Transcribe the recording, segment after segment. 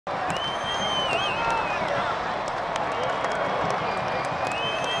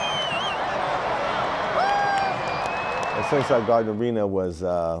Slingshot Garden Arena was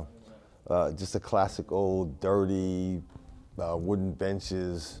just a classic old, dirty, wooden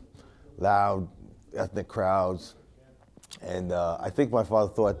benches, loud, ethnic crowds. And I think my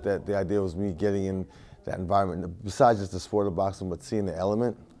father thought that the idea was me getting in that environment, besides just the sport of boxing, but seeing the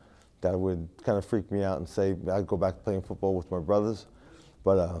element that would kind of freak me out and say I'd go back to playing football with my brothers.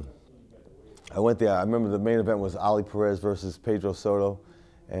 But I went there. I remember the main event was Ali Perez versus Pedro Soto,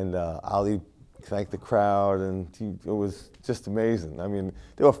 and Ali thanked the crowd, and it was just amazing. I mean,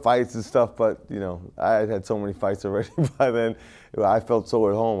 there were fights and stuff, but you know, I had had so many fights already by then. I felt so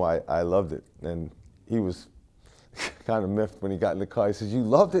at home. I loved it, and he was kind of miffed when he got in the car. He says, "You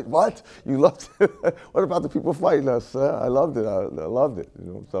loved it? What? You loved it? What about the people fighting us?" I loved it. I loved it. You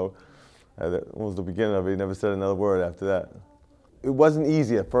know, so that was the beginning of it. He never said another word after that. It wasn't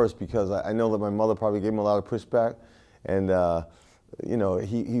easy at first because I know that my mother probably gave him a lot of pushback, and you know,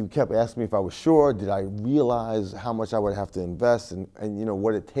 he kept asking me if I was sure. Did I realize how much I would have to invest, and you know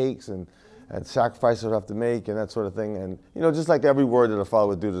what it takes, and sacrifices I'd have to make, and that sort of thing. And you know, just like every word that a father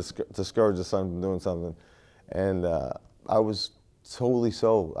would do to discourage his son from doing something. And I was totally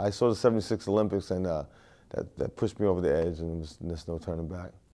sold. I saw the '76 Olympics, and that pushed me over the edge, and there's no turning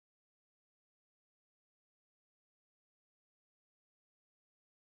back.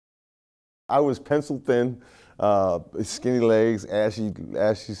 I was pencil thin, skinny legs, ashy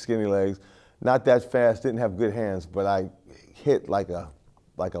skinny legs, not that fast, didn't have good hands, but I hit like a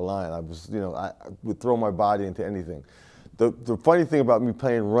lion. I was, you know, I would throw my body into anything. The funny thing about me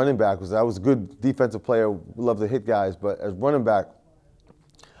playing running back was I was a good defensive player, loved to hit guys, but as running back,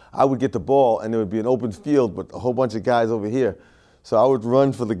 I would get the ball and there would be an open field, but a whole bunch of guys over here. So I would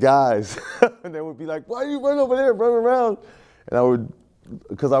run for the guys, and they would be like, "Why do you run over there, run around?" And I would,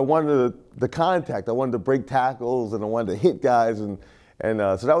 because I wanted the contact, I wanted to break tackles, and I wanted to hit guys, and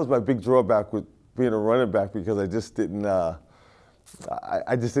so that was my big drawback with being a running back, because I just didn't. I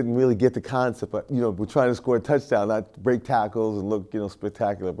just didn't really get the concept. But, you know, we're trying to score a touchdown, not break tackles and look, you know,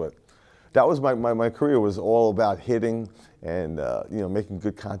 spectacular. But that was my career was all about hitting and, you know, making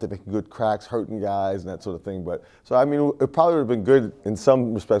good contact, making good cracks, hurting guys and that sort of thing. But so, I mean, it probably would have been good in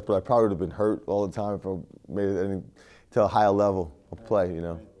some respects, but I probably would have been hurt all the time if I made it to a higher level of play, you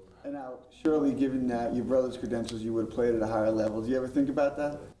know. And now, surely, given that your brother's credentials, you would have played at a higher level. Do you ever think about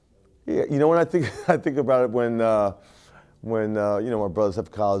that? Yeah, you know, when I think about it when you know, my brothers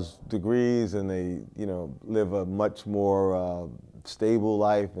have college degrees and they, you know, live a much more stable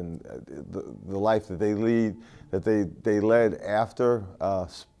life, and the life that they lead, that they led after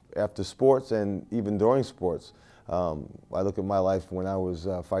sports and even during sports. I look at my life when I was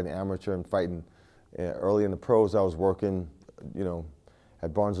fighting amateur and fighting early in the pros. I was working, you know,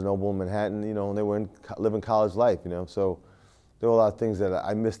 at Barnes & Noble in Manhattan, you know, and they were living college life, you know. So there were a lot of things that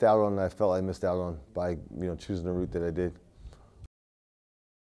I missed out on, and I felt I missed out on by, you know, choosing the route that I did.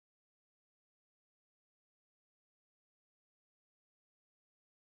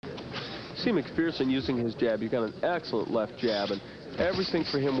 See McPherson using his jab. He's got an excellent left jab, and everything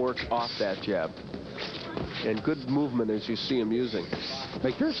for him works off that jab. And good movement as you see him using.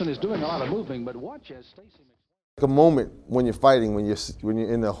 McPherson is doing a lot of moving, but watch as Stacy McSwain. A moment when you're fighting, when you're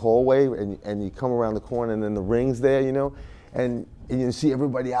in the hallway and you come around the corner and then the ring's there, you know, and you see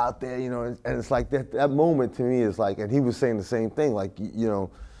everybody out there, you know, and it's like that moment to me is like, and he was saying the same thing, like, you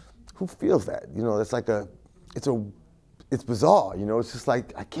know, who feels that? You know, it's like it's bizarre, you know. It's just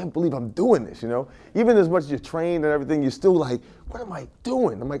like, I can't believe I'm doing this, you know. Even as much as you're trained and everything, you're still like, what am I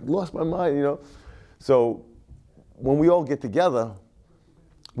doing? I'm like, lost my mind, you know. So when we all get together,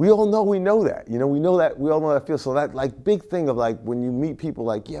 we all know we know that, you know. We know that, we all know that feel. So that like big thing of like when you meet people,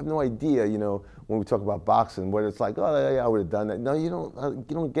 like you have no idea, you know, when we talk about boxing, where it's like, oh yeah, I would have done that. No, you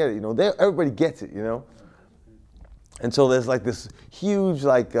don't get it, you know. Everybody gets it, you know. And so there's like this huge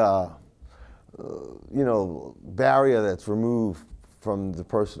like. You know, barrier that's removed from the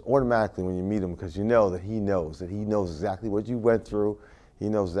person automatically when you meet him, because you know that he knows exactly what you went through. He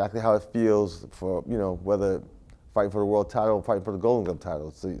knows exactly how it feels for, you know, whether fighting for the world title or fighting for the Golden Glove title.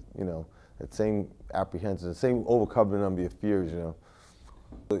 It's, you know, that same apprehension, the same overcoming of your fears, you know.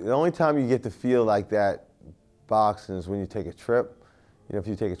 The only time you get to feel like that boxing is when you take a trip. You know, if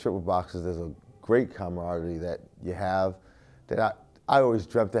you take a trip with boxers, there's a great camaraderie that you have that I always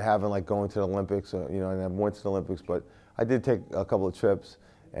dreamt of having, like going to the Olympics, you know, and I went to the Olympics, but I did take a couple of trips,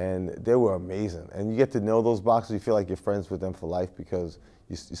 and they were amazing. And you get to know those boxers, you feel like you're friends with them for life because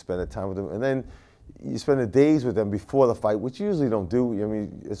you spend the time with them. And then you spend the days with them before the fight, which you usually don't do. I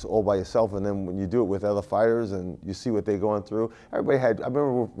mean, it's all by yourself, and then when you do it with other fighters and you see what they're going through, everybody had, I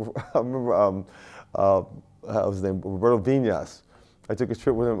remember what was his name, Roberto Vinas. I took a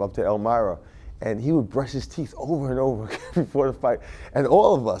trip with him up to Elmira, and he would brush his teeth over and over before the fight. And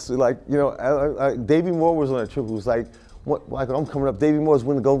all of us, like, you know, Davey Moore was on a trip who was like, like I'm coming up, Davey Moore's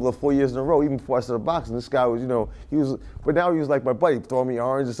winning the Gold Glove 4 years in a row, even before I started boxing. This guy was, you know, but now he was like my buddy, throwing me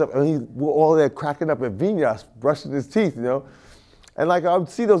orange and stuff. And we're all there cracking up at Vinyas, brushing his teeth, you know. And like I would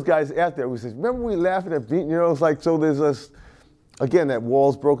see those guys after, we said, remember we laughing at Vinyas, you know, it's like, so there's this, again, that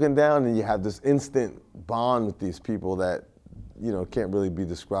wall's broken down and you have this instant bond with these people that, you know, can't really be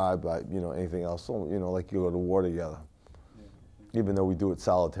described by, you know, anything else. So, you know, like you go to war together. Even though we do it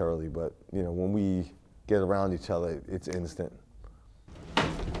solitarily, but, you know, when we get around each other, it's instant.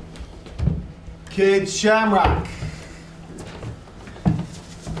 Kid Shamrock.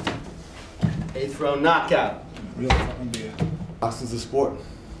 8th round knockout. Real fucking beer. Boxing's a sport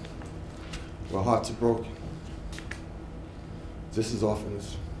where hearts are broken just as often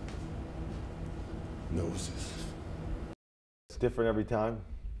as noses. It's different every time.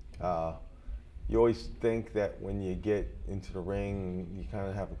 You always think that when you get into the ring, you kind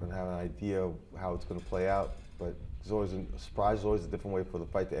of have an idea of how it's going to play out, but there's always a surprise, there's always a different way for the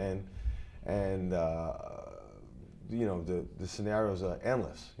fight to end. And you know, the scenarios are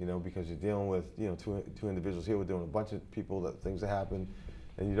endless, you know, because you're dealing with, you know, two individuals here. We're dealing with a bunch of people, that things that happen,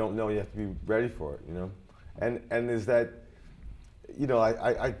 and you don't know, you have to be ready for it, you know. And there's that, you know,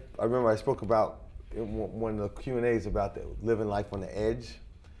 I remember I spoke about one of the Q&As about living life on the edge.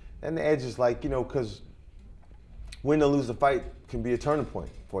 And the edge is like, you know, because win or lose the fight can be a turning point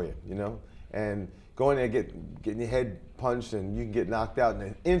for you, you know? And going there, getting your head punched, and you can get knocked out in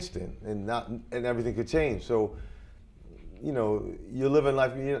an instant, and everything could change. So, you know, you're living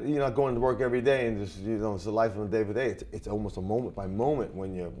life, you're not going to work every day and just, you know, it's a life from day to day. It's almost a moment by moment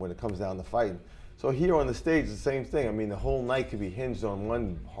when it comes down to fighting. So here on the stage, it's the same thing. I mean, the whole night could be hinged on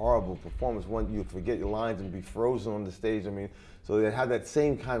one horrible performance. One, you forget your lines and be frozen on the stage. I mean, so they have that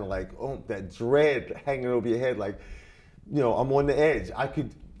same kind of like, oh, that dread hanging over your head. Like, you know, I'm on the edge.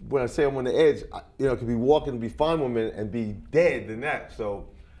 When I say I'm on the edge, you know, I could be walking, be fine 1 minute and be dead the next. So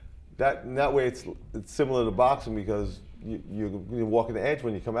in that way, it's similar to boxing, because you're walking the edge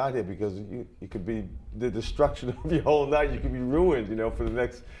when you come out here, because you could be the destruction of your whole night. You could be ruined, you know, for the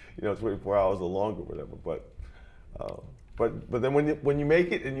next, you know, 24 hours or longer, whatever. But then when you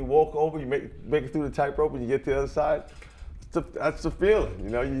make it and you walk over, you make it through the tightrope and you get to the other side, that's the feeling, you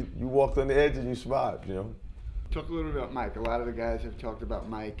know. You walked on the edge and you survived, you know. Talk a little bit about Mike. A lot of the guys have talked about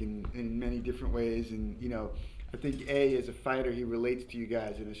Mike in many different ways, and you know, I think as a fighter, he relates to you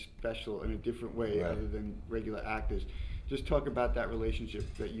guys in a different way, right, other than regular actors. Just talk about that relationship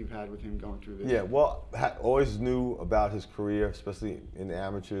that you've had with him going through this. Yeah, well, I always knew about his career, especially in the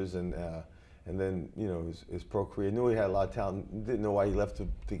amateurs, and then, you know, his pro career. I knew he had a lot of talent. Didn't know why he left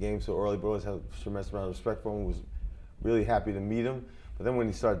the game so early, but always had a tremendous amount of respect for him. Was really happy to meet him. But then when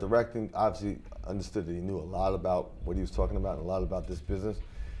he started directing, obviously understood that he knew a lot about what he was talking about and a lot about this business.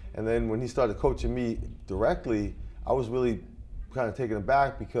 And then when he started coaching me directly, I was really kind of taken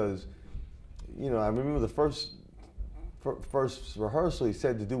aback, because, you know, I remember the first rehearsal, he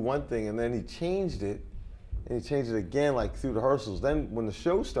said to do one thing, and then he changed it, and he changed it again, like through the rehearsals. Then when the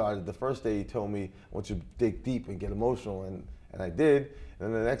show started, the first day he told me, I want you to dig deep and get emotional, and I did.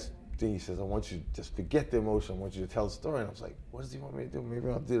 And then the next thing he says, I want you to just forget the emotion, I want you to tell the story. And I was like, what does he want me to do? Maybe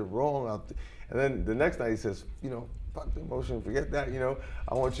I did it wrong. And then the next night he says, you know, fuck the emotion, forget that, you know,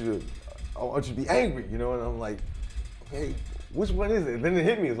 I want you to be angry, you know. And I'm like, okay, which one is it? And then it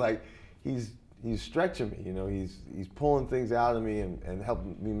hit me, it's like, he's stretching me, you know, he's pulling things out of me and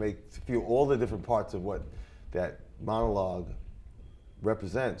helping me feel all the different parts of what that monologue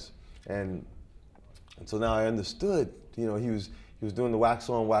represents. And so now I understood, you know, he was doing the wax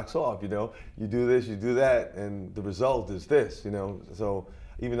on, wax off, you know, you do this, you do that, and the result is this, you know. So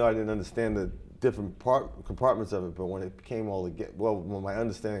even though I didn't understand the different compartments of it, but when it came all together, well, when my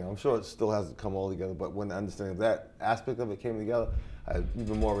understanding, I'm sure it still hasn't come all together, but when the understanding of that aspect of it came together, I had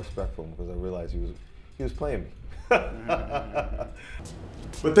even more respect for him, because I realized he was playing me. But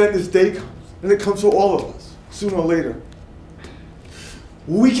then this day comes, and it comes for all of us, sooner or later.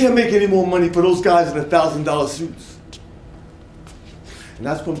 We can't make any more money for those guys in $1,000 suits. And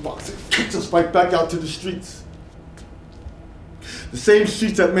that's when boxing kicks us right back out to the streets. The same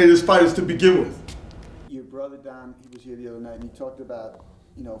streets that made us fighters to begin with. Your brother Don, he was here the other night, and he talked about,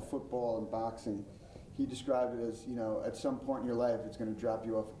 you know, football and boxing. He described it as, you know, at some point in your life, it's going to drop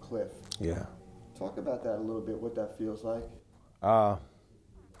you off a cliff. Yeah. Talk about that a little bit, what that feels like.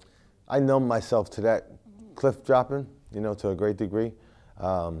 I numb myself to that cliff dropping, you know, to a great degree.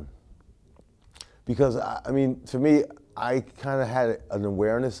 Because, I mean, for me, I kind of had an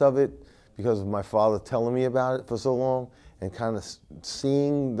awareness of it, because of my father telling me about it for so long and kind of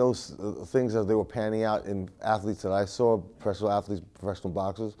seeing those things as they were panning out in athletes that I saw, professional athletes, professional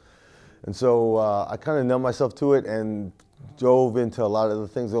boxers. And so I kind of numbed myself to it and dove into a lot of the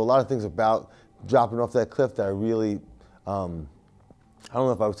things. There were a lot of things about dropping off that cliff that I really, I don't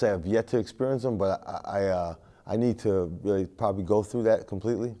know if I would say I've yet to experience them, but I need to really probably go through that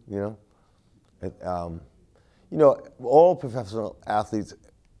completely, you know. All professional athletes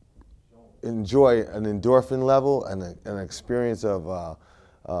enjoy an endorphin level and an experience of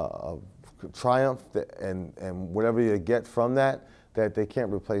triumph and whatever you get from that they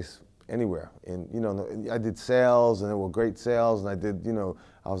can't replace anywhere. And you know, I did sales, and there were great sales, and I did, you know,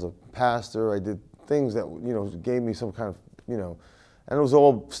 I was a pastor. I did things that, you know, gave me some kind of, you know, and it was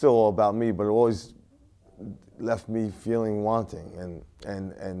all still all about me, but it always left me feeling wanting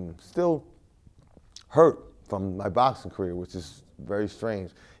and still hurt from my boxing career, which is very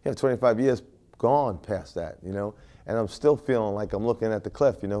strange. You have 25 years gone past that, you know, and I'm still feeling like I'm looking at the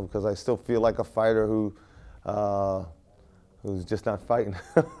cliff, you know, because I still feel like a fighter who's just not fighting,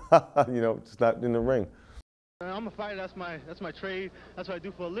 you know, just not in the ring. I'm a fighter. That's my trade. That's what I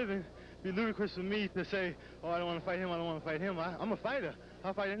do for a living. It'd be ludicrous for me to say, oh, I don't want to fight him. I don't want to fight him. I'm a fighter.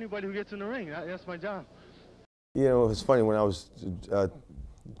 I'll fight anybody who gets in the ring. That's my job. You know, it's funny, when I was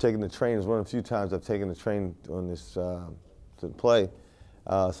taking the train, it was one of the few times I've taken the train on this to play.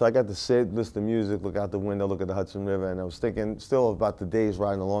 So I got to sit, listen to music, look out the window, look at the Hudson River, and I was thinking still about the days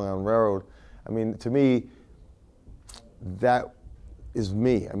riding along on the railroad. I mean, to me, that is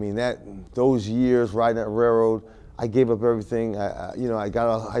me. I mean, those years riding that railroad, I gave up everything. You know, I got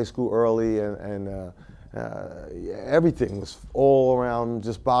out of high school early, and everything was all around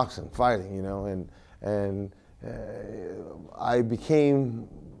just boxing, fighting. You know, and I became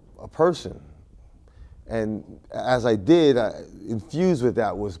a person. And as I did, infused with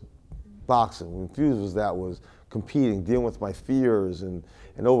that was boxing. Infused with that was competing, dealing with my fears and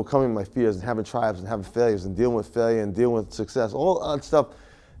overcoming my fears and having triumphs and having failures and dealing with failure and dealing with success, all that stuff.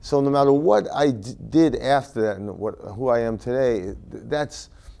 So no matter what I did after that and who I am today,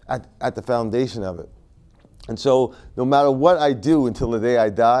 that's at the foundation of it. And so no matter what I do until the day I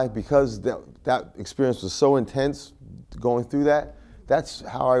die, because that experience was so intense going through that, that's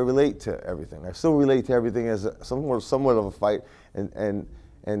how I relate to everything. I still relate to everything as somewhat of a fight, and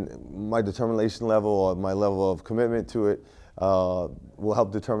my determination level or my level of commitment to it will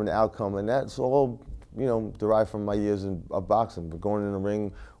help determine the outcome, and that's all, you know, derived from my years of boxing. But going in the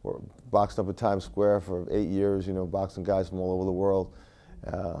ring or boxed up at Times Square for 8 years, you know, boxing guys from all over the world.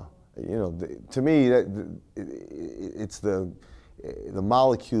 You know, to me, it's the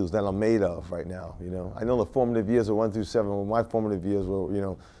molecules that I'm made of right now. You know, I know the formative years are 1 through 7. Well, my formative years were, you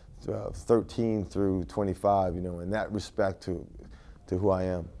know, 13 through 25. You know, in that respect to who I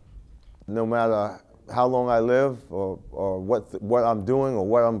am. No matter how long I live, or what I'm doing, or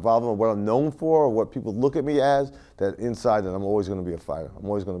what I'm involved in, or what I'm known for, or what people look at me as, that inside that I'm always going to be a fighter. I'm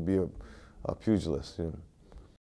always going to be a pugilist. You know.